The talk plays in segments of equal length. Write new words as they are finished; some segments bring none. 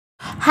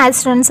Hi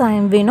students, I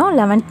am Vino.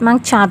 11th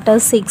mark chapter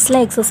 6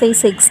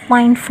 exercise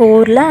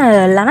 6.4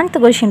 11th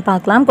question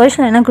பார்க்கலாம்.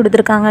 question என்ன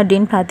கொடுத்திருக்காங்க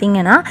அப்படினு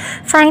பாத்தீங்கன்னா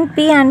find P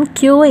and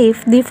Q if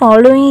the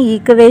following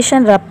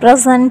equation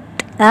represent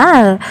a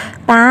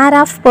pair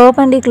of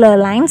perpendicular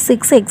lines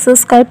 6x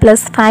square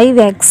plus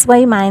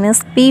 5xy minus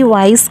py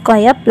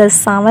square plus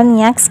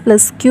 7x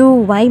plus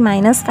qy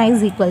minus 5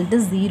 is equal to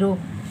 0.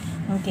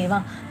 ஓகேவா?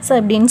 So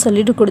அப்படின்னு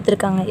சொல்லிட்டு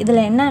கொடுத்துருக்காங்க. இதில்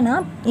என்னென்னா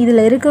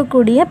இதில்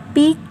இருக்கக்கூடிய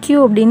PQ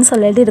அப்படின்னு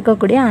சொல்லிட்டு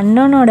இருக்கக்கூடிய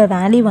அன்னோனோட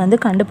வேல்யூ வந்து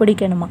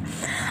கண்டுபிடிக்கணுமா.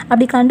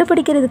 அப்படி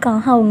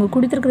கண்டுபிடிக்கிறதுக்காக அவங்க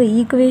கொடுத்துருக்குற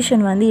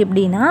ஈக்குவேஷன் வந்து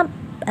எப்படின்னா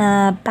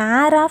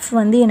பேர் ஆஃப்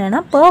வந்து என்னென்னா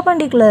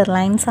பர்பண்டிகுலர்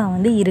லைன்ஸாக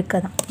வந்து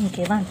இருக்குதான்.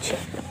 ஓகேவா?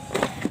 சரி,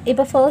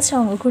 இப்போ ஃபர்ஸ்ட்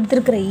அவங்க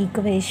கொடுத்துருக்குற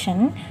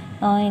ஈக்குவேஷன்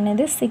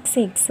என்னது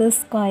 6x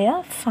square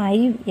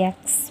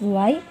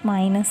 5xy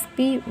minus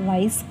py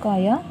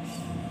square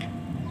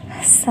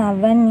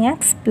 7x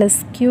plus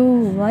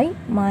qy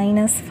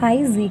minus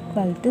 5 is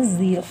equal to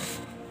 0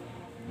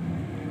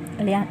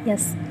 இல்லையா?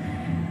 எஸ்.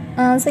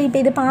 ஸோ இப்போ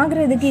இது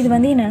பார்க்குறதுக்கு இது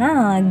வந்து என்னென்னா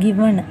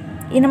கிவன்.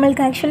 இது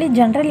நம்மளுக்கு ஆக்சுவலி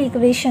ஜென்ரல்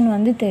ஈக்குவேஷன்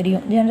வந்து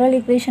தெரியும். ஜென்ரல்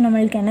ஈக்குவேஷன்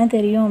நம்மளுக்கு என்ன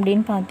தெரியும்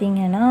அப்படின்னு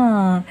பார்த்தீங்கன்னா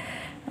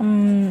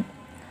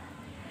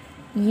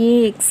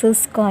ax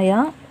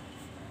square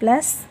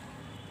plus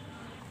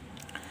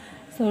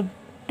so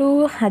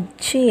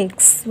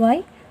 2hxy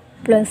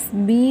plus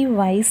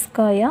by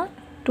square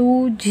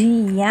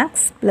 2gx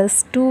plus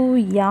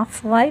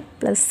 2fy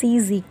plus c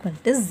is equal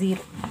to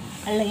 0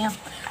 இல்லையா?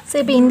 ஸோ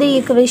இப்போ இந்த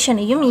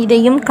ஈக்குவேஷனையும்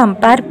இதையும்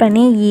கம்பேர்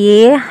பண்ணி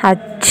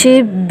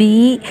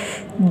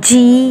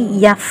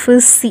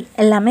AHBGFC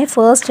எல்லாமே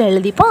ஃபர்ஸ்ட்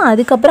எழுதிப்போம்.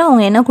 அதுக்கப்புறம்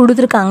அவங்க என்ன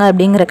கொடுத்துருக்காங்க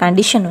அப்படிங்கிற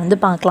கண்டிஷன் வந்து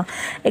பார்க்கலாம்.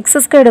 எக்ஸ்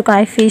ஸ்கொயர்டு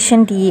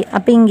கோஎஃபிஷியன்ட் ஏ,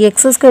 அப்போ இங்கே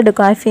எக்ஸ் ஸ்கொயர்டு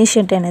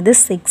கோஎஃபிஷியன்ட் என்னது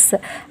 6,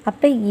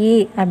 அப்போ ஏ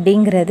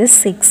அப்படிங்கிறது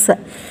 6.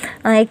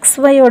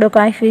 எக்ஸ்ஒயோட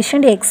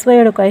கோஎஃபிஷியன்ட்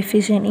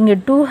இங்கே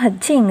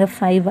 2h இங்கே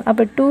 5,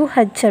 அப்போ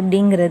 2h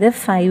அப்படிங்கிறது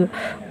 5.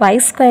 y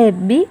square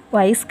B,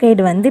 y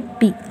squared வந்து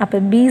p, அப்போ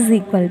b is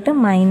equal to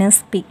minus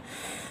p.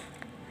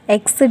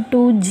 x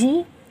 2g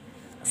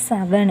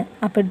 7,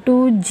 அப்போ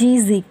 2g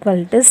is equal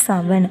to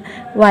 7.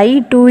 y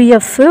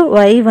 2f,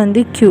 y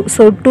வந்து q,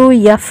 so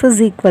 2f is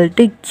equal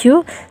to q,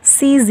 c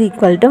is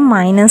equal to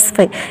minus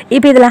 5.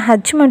 இப்போ இதில் h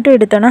மட்டும்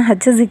எடுத்தோன்னா h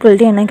is equal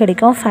to என்ன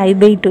கிடைக்கும்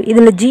 5/2.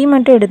 இதில் g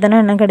மட்டும் எடுத்தோன்னா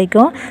என்ன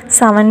கிடைக்கும்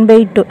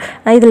 7/2.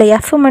 இதில்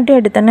f மட்டும்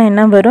எடுத்தோன்னா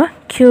என்ன வரும்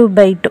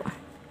q/2.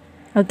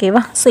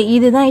 ஓகேவா? ஸோ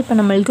இதுதான் இப்போ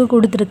நம்மளுக்கு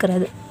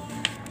கொடுத்துருக்கிறது.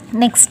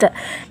 நெக்ஸ்ட்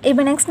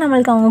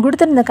நம்மளுக்கு அவங்க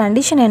கொடுத்துருந்த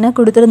கண்டிஷன் என்ன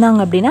கொடுத்துருந்தாங்க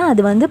அப்படின்னா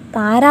அது வந்து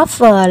pair of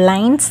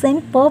lines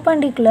and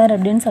perpendicular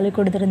அப்படின்னு சொல்லி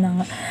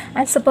கொடுத்துருந்தாங்க.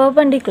 ஆஸ் அ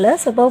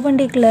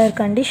பர்பண்டிகுலர்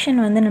கண்டிஷன்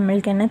வந்து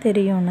நம்மளுக்கு என்ன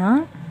தெரியும்னா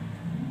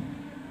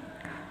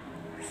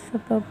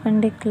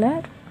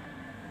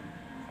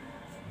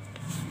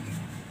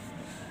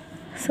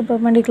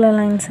பர்பண்டிகுலர்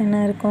லைன்ஸ் என்ன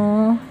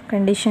இருக்கும்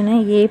condition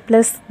a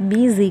 + b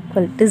is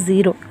equal to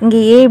 0. இங்கே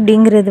a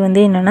அப்படிங்கிறது வந்து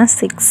என்னென்னா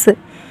 6,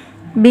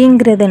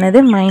 பிங்கிறது என்னது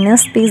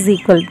minus p is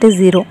equal to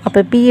 0. அப்போ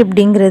p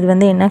அப்படிங்கிறது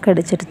வந்து என்ன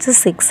கிடச்சிருச்சு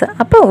 6.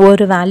 அப்போ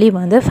ஒரு வேல்யூ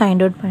வந்து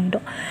ஃபைண்ட் அவுட்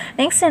பண்ணிட்டோம்.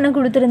 நெக்ஸ்ட் என்ன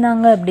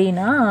கொடுத்துருந்தாங்க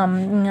அப்படின்னா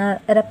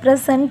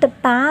ரெப்ரசன்ட்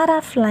பேர்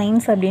ஆஃப்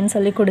லைன்ஸ் அப்படின்னு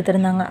சொல்லி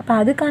கொடுத்துருந்தாங்க. அப்போ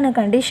அதுக்கான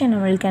கண்டிஷன்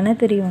நம்மளுக்கு என்ன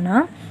தெரியும்னா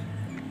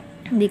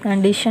தி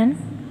condition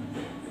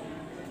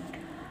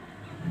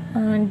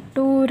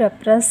to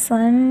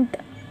represent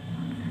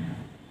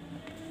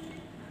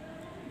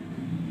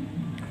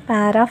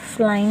pair of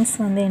lines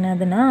வந்து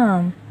என்னதுன்னா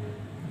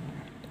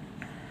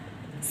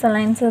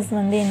லைன்ஸஸ்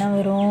வந்து என்ன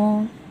வரும்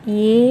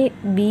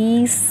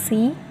ABC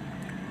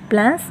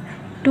plus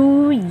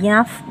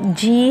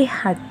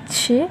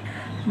 2FGH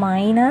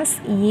minus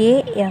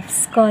AF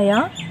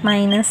square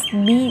minus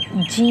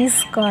BG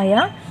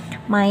square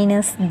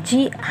minus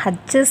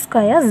GH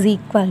square is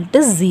equal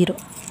to 0.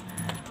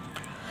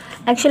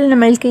 Actually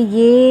நம்மளுக்கு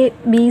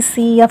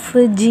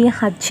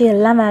ABCFGH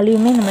எல்லா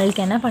வேல்யூமே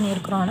நம்மளுக்கு என்ன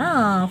பண்ணியிருக்கிறோன்னா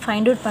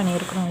ஃபைண்ட் அவுட்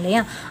பண்ணியிருக்கிறோம்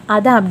இல்லையா?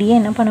 அதை அப்படியே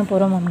என்ன பண்ண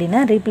போகிறோம் அப்படின்னா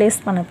ரீப்ளேஸ்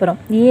பண்ண போகிறோம்.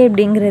 A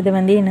அப்படிங்கிறது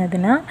வந்து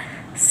என்னதுன்னா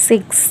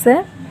 6,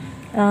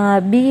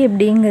 B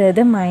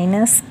அப்படிங்கிறது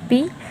மைனஸ் P,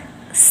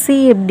 C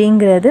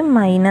அப்படிங்கிறது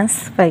மைனஸ்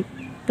 5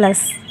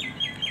 ப்ளஸ்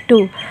 2,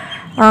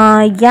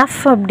 F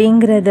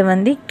அப்படிங்கிறது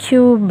வந்து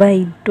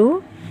Q/2,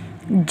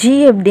 G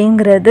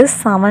அப்படிங்கிறது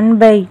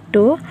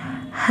 7/2,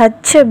 h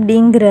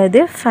அப்படிங்கிறது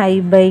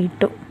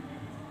 5/2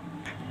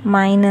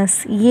 மைனஸ்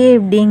a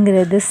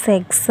அப்படிங்கிறது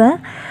 6,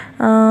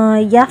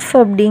 f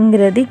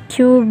அப்படிங்கிறது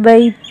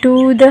q/2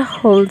 the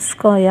whole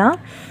square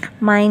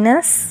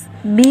minus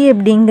b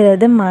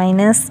அப்படிங்கிறது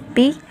மைனஸ் p,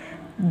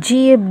 g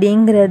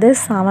அப்படிங்கிறது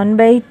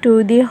 7/2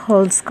 the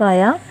whole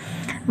square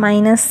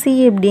minus c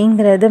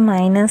அப்படிங்கிறது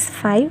மைனஸ்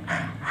 5,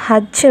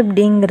 h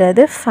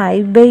அப்படிங்கிறது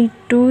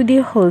 5/2 the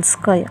whole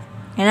square.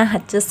 ஏன்னா h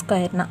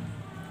ஸ்கொயர்னா.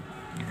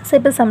 ஸோ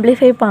இப்போ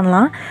சிம்பிளிஃபை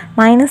பண்ணலாம்.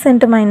 மைனஸ்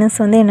இன்ட்டு மைனஸ்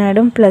வந்து என்ன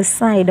ஆகிடும் ப்ளஸ்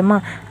ஆகிடுமா?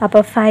 அப்போ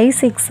 5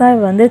 6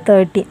 வந்து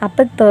 30,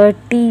 அப்போ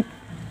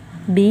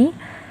 30b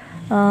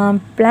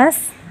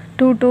ப்ளஸ்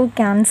 2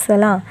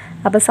 கேன்சலா,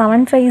 அப்போ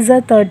 7 5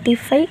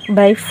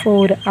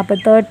 35/4, அப்போ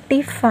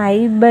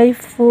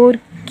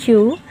 35/4q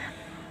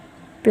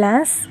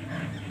ப்ளஸ்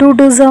 2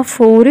 2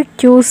 4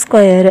 q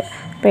ஸ்கொயரு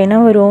இப்போ என்ன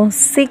வரும்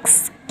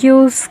 6q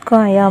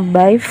square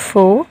by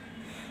 4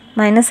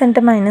 minus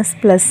into minus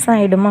plus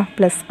ஆகிடுமா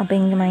plus அப்போ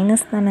இங்கே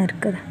மைனஸ் தானே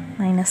இருக்குது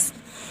மைனஸ்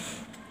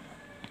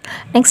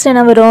நெக்ஸ்ட்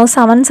என்ன வரும்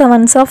 7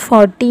 7s ஆஃப்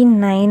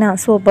 49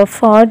 ஸோ இப்போ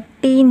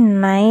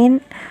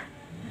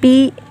 49p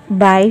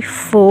by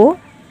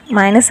 4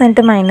 minus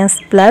into minus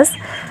plus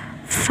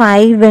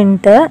 5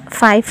 into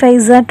 5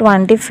 5s are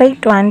 25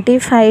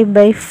 25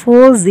 by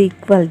 4 is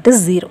equal to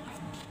 0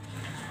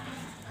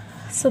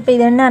 so இப்போ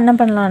இது என்ன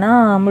பண்ணலான்னா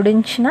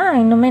முடிஞ்சுன்னா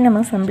இன்னுமே நம்ம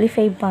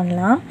சிம்பிளிஃபை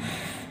பண்ணலாம்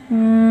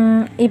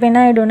இப்போ என்ன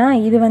ஆகிடும்னா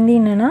இது வந்து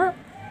என்னென்னா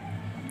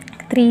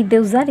 3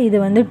 2s are இது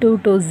வந்து 2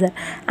 2s are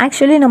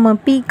ஆக்சுவலி நம்ம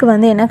பீக்கு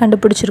வந்து என்ன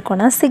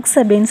கண்டுபிடிச்சிருக்கோன்னா 6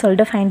 அப்படின்னு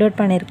சொல்லிட்டு ஃபைண்ட் அவுட்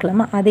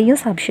பண்ணியிருக்கலாமா அதையும்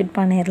சப்ஸ்டிட்யூட்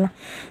பண்ணிடலாம்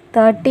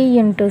 30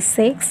 into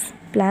 6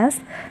 plus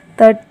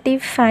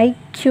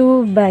 35q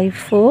by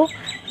 4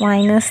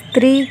 minus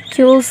 3q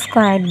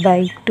squared by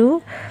 2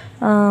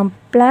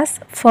 plus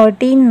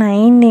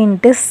 49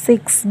 into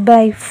 6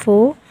 by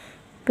 4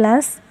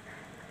 plus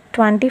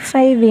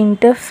 25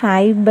 into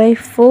 5 by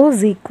 4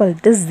 is equal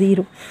to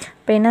 0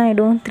 இப்போ என்ன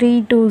ஆகிடும் 3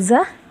 2s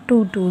are 2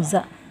 2s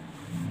are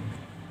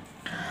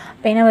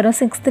இப்போ என்ன வரும்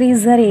 6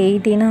 3s are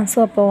 18 ஸோ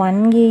அப்போ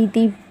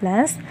 180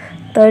 plus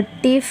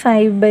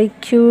 35 by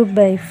q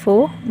by 4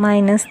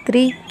 minus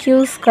 3q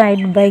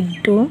squared by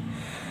 2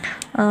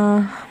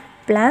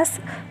 plus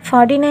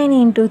 49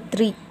 into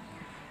 3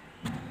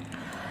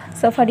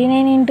 so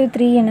 49 into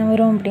 3 என்ன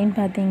வரும் அப்படின்னு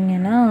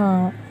பார்த்தீங்கன்னா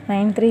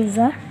 9 3s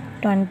are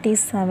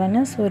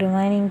 27 so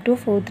remaining 2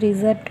 4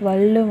 3s are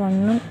 12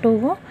 1 2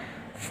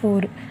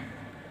 4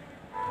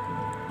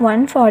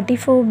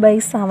 144 by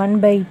 7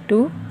 by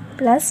 2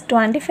 plus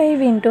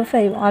 25 into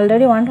 5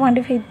 already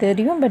 125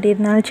 தெரியும் பட்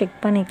இதனால செக்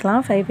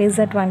பண்ணிக்கலாம் 5 is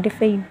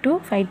 25 2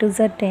 5 2s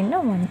are 10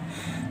 1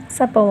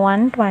 ஸோ அப்போ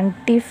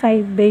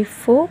 125 by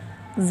 4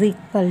 is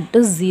equal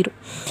to 0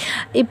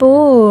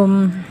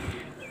 இப்போது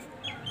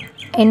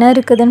என்ன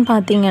இருக்குதுன்னு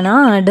பார்த்தீங்கன்னா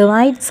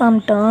டிவைட் சம்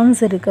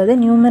டேர்ம்ஸ் இருக்குது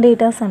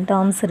நியூமரேட்டர் சம்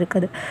டேர்ம்ஸ்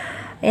இருக்குது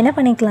என்ன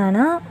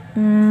பண்ணிக்கலாம்னா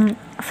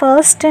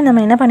ஃபர்ஸ்ட்டு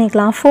நம்ம என்ன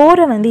பண்ணிக்கலாம்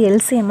 4 வந்து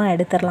எல்சிஎம்மாக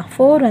எடுத்துடலாம்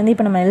 4 வந்து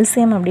இப்போ நம்ம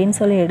எல்சிஎம் அப்படின்னு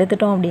சொல்லி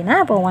எடுத்துட்டோம் அப்படின்னா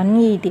இப்போ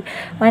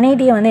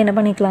 180 வந்து என்ன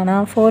பண்ணிக்கலாம்னா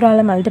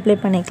 4ஆல் மல்டிப்ளை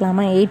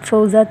பண்ணிக்கலாமா 8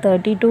 4s are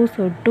 32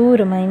 so 2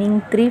 remaining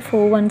 3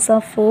 4 1s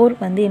are 4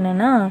 வந்து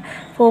என்னென்னா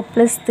 4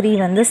 + 3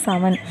 வந்து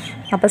 7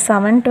 அப்போ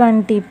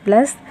 720 +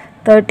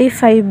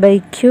 35 by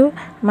q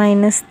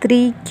minus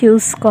 3q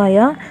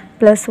square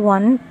plus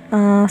 1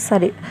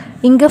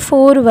 இங்கே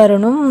 4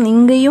 வரணும்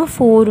இங்கேயும்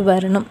 4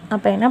 வரணும்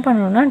அப்போ என்ன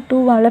பண்ணணும்னா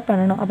 2ஆல்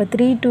பண்ணணும் அப்போ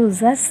 3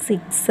 2s are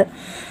 6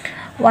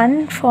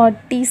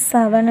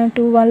 147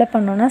 2ஆல்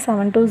பண்ணோன்னா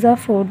 7 2s are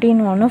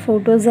 14 1 4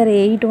 2s are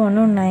 8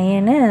 1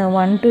 9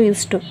 1 2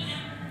 is 2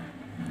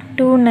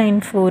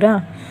 294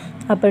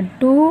 அப்போ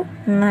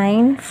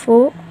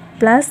 294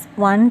 plus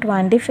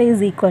 125 is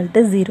equal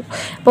to 0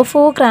 இப்போ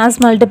 4 கிராஸ்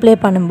மல்டிப்ளை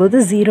பண்ணும்போது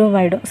 0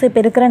 ஆகிடும் ஸோ இப்போ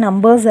இருக்கிற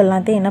நம்பர்ஸ்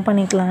எல்லாத்தையும் என்ன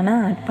பண்ணிக்கலாம்னா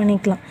ஆட்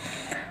பண்ணிக்கலாம்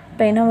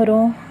இப்போ என்ன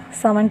வரும்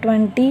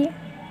 720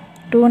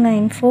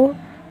 294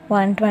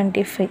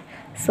 125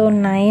 ஸோ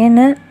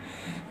 9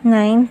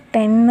 9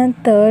 10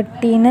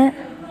 13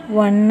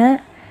 1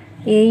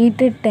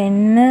 8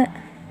 10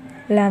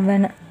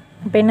 11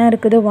 இப்போ என்ன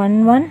இருக்குது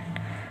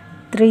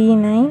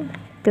 1139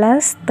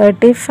 plus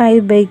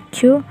 35 by q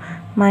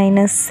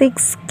minus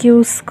 6q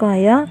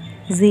square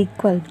is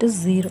equal to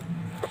 0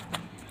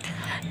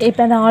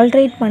 இப்போ அதை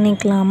ஆல்ட்ரேட்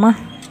பண்ணிக்கலாமா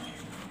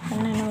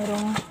என்ன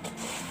வரும்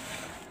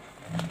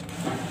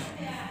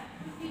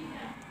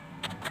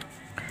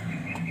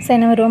ஸோ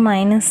என்ன வரும்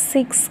minus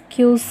 6q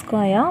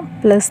square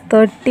plus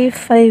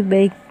 35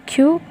 by q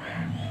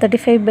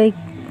 35 by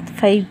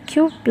 5q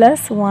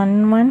plus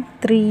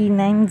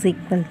 1139 is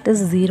equal to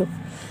 0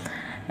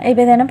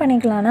 இப்போ இதை என்ன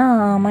பண்ணிக்கலாம்னா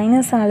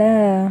மைனஸால்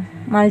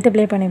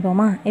மல்டிப்ளை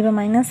பண்ணிப்போமா இப்போ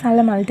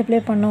மைனஸால் மல்டிப்ளை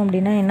பண்ணோம்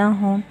அப்படின்னா என்ன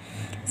ஆகும்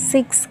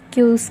 6q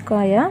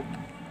square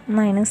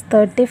minus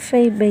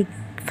 35 by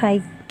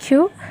 5q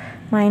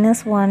minus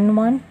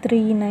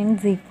 1139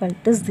 is equal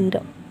to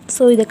 0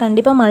 so இதை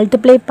கண்டிப்பாக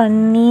மல்டிப்ளை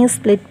பண்ணி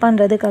ஸ்ப்ளிட்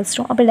பண்ணுறது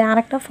கஷ்டம் அப்போ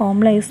டேரெக்டாக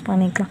ஃபார்முலா யூஸ்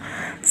பண்ணிக்கலாம்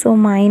so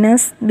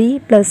minus B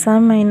plus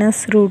R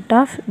minus root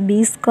of B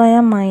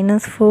square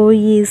minus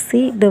 4ac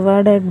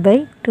divided by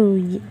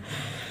 2e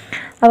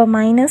அப்போ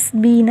மைனஸ்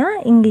பினா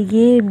இங்கே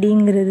ஏ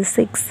அப்படிங்கிறது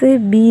 6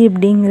 பி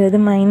அப்படிங்கிறது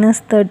மைனஸ்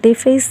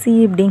 35 சி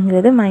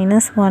அப்படிங்கிறது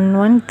மைனஸ்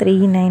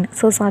 1139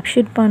 ஸோ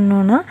சப்ஸ்டிட்யூட்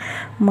பண்ணோன்னா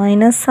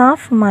minus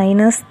of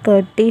minus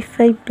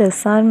 35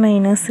 plus R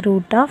minus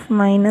root of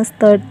minus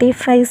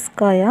 35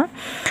 square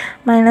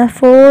minus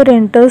 4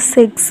 into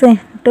 6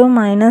 into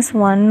minus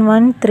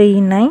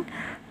 1139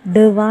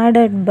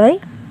 divided by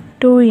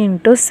 2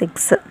 into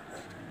 6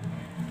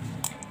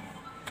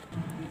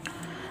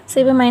 so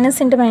இப்போ minus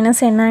into minus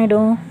என்ன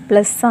ஆகிடும்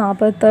ப்ளஸ்ஸாக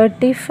அப்போ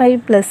 35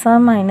 plus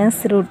R minus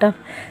root of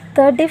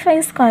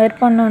 35 square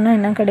பண்ணோன்னா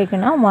என்ன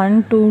கிடைக்குன்னா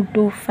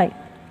 1225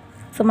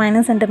 so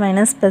minus into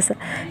minus plus 6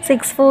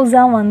 4s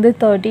வந்து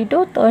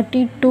 32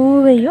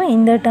 32வையும்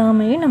இந்த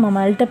டேர்மையும் நம்ம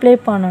மல்டிப்ளை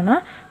பண்ணோன்னா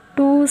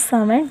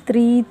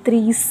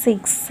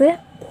 27336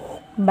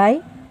 by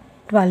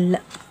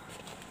 12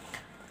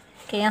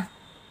 ஓகேயா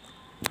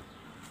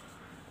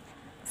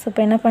ஸோ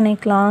இப்போ என்ன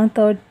பண்ணிக்கலாம்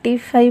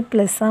 35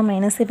 ப்ளஸ்ஸா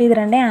மைனஸ் இப்போ இது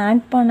ரெண்டையும்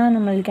ஆட் பண்ணால்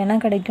நம்மளுக்கு என்ன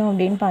கிடைக்கும்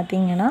அப்படின்னு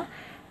பார்த்தீங்கன்னா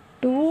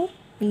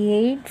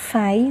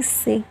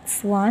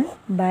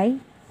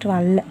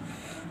 2856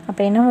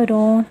 அப்போ என்ன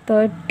வரும்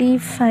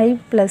 35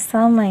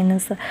 ப்ளஸ்ஸா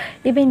மைனஸ்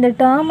இப்போ இந்த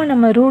டேர்மை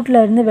நம்ம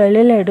ரூட்டில் இருந்து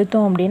வெளியில்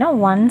எடுத்தோம் அப்படின்னா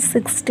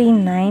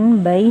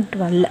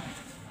 169/12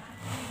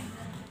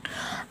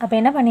 அப்போ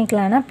என்ன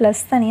பண்ணிக்கலாம்னா ப்ளஸ்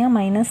தனியாக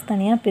மைனஸ்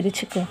தனியாக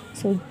பிரிச்சுக்கலாம்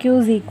so q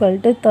is equal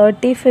to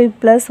 35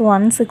 plus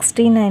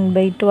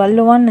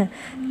 169/12 1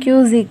 q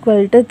is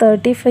equal to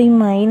 35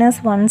 minus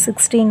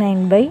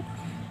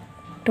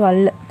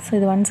 169/12 so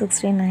இது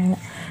 169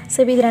 ஸோ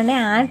இப்போ இது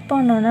ரெண்டையும் ஆட்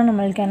பண்ணோன்னா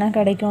நம்மளுக்கு என்ன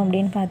கிடைக்கும்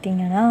அப்படின்னு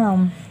பார்த்தீங்கன்னா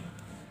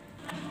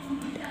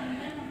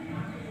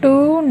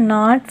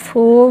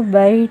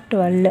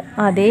 204/12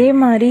 அதே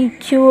மாதிரி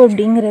q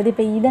அப்படிங்கிறது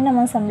இப்போ இதை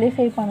நம்ம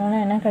சிம்பிளிஃபை பண்ணோன்னா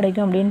என்ன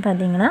கிடைக்கும் அப்படின்னு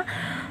பார்த்தீங்கன்னா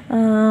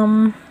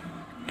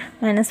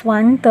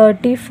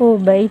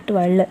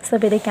 -134/12 ஸோ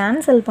இப்போ இதை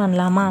கேன்சல்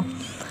பண்ணலாமா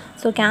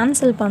ஸோ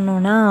கேன்சல்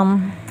பண்ணோன்னா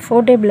 4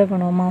 டேபிளில்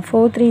பண்ணுவோமா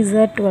 4 3s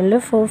are 12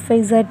 4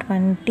 5s are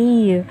 20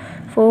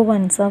 4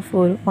 1s are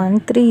 4 1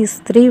 3 is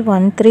 3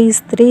 1 3 is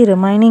 3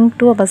 remaining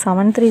 2 அப்போ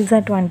 7 3s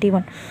are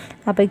 21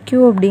 அப்போ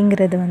q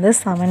அப்படிங்கிறது வந்து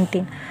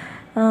 17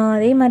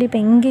 அதே மாதிரி இப்போ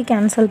இங்கே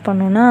கேன்சல்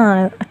பண்ணோன்னா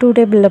 2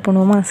 டேபிளில்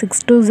பண்ணுவோமா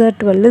 6 2s are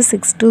 12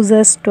 6 2s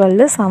are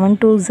 12 7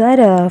 2s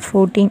are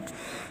 14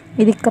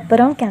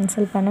 இதுக்கப்புறம்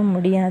கேன்சல் பண்ண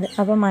முடியாது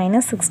அப்போ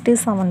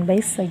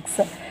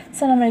 -67/6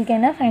 ஸோ நம்மளுக்கு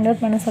என்ன ஃபைண்ட்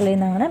அவுட் பண்ண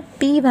சொல்லியிருந்தாங்கன்னா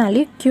p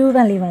வேல்யூ q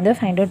வேல்யூ வந்து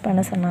ஃபைண்ட் அவுட்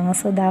பண்ண சொன்னாங்க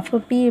ஸோ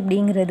therefore p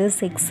அப்படிங்கிறது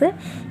 6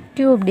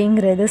 q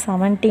அப்படிங்கிறது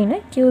 17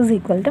 q is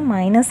equal to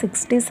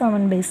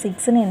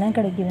 -67/6ன்னு என்ன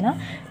கிடைக்குதுன்னா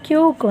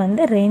qக்கு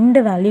வந்து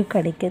 2 வேல்யூ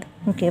கிடைக்குது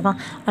ஓகேவா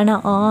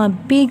ஆனால்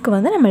pக்கு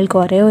வந்து நம்மளுக்கு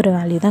ஒரே ஒரு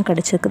வேல்யூ தான்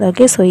கிடைச்சிருக்குது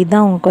ஓகே ஸோ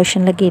இதுதான் உங்கள்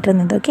கொஷனில்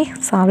கேட்டிருந்தது ஓகே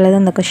ஸோ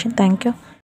அவ்வளோதான் இந்த கொஷின் தேங்க்யூ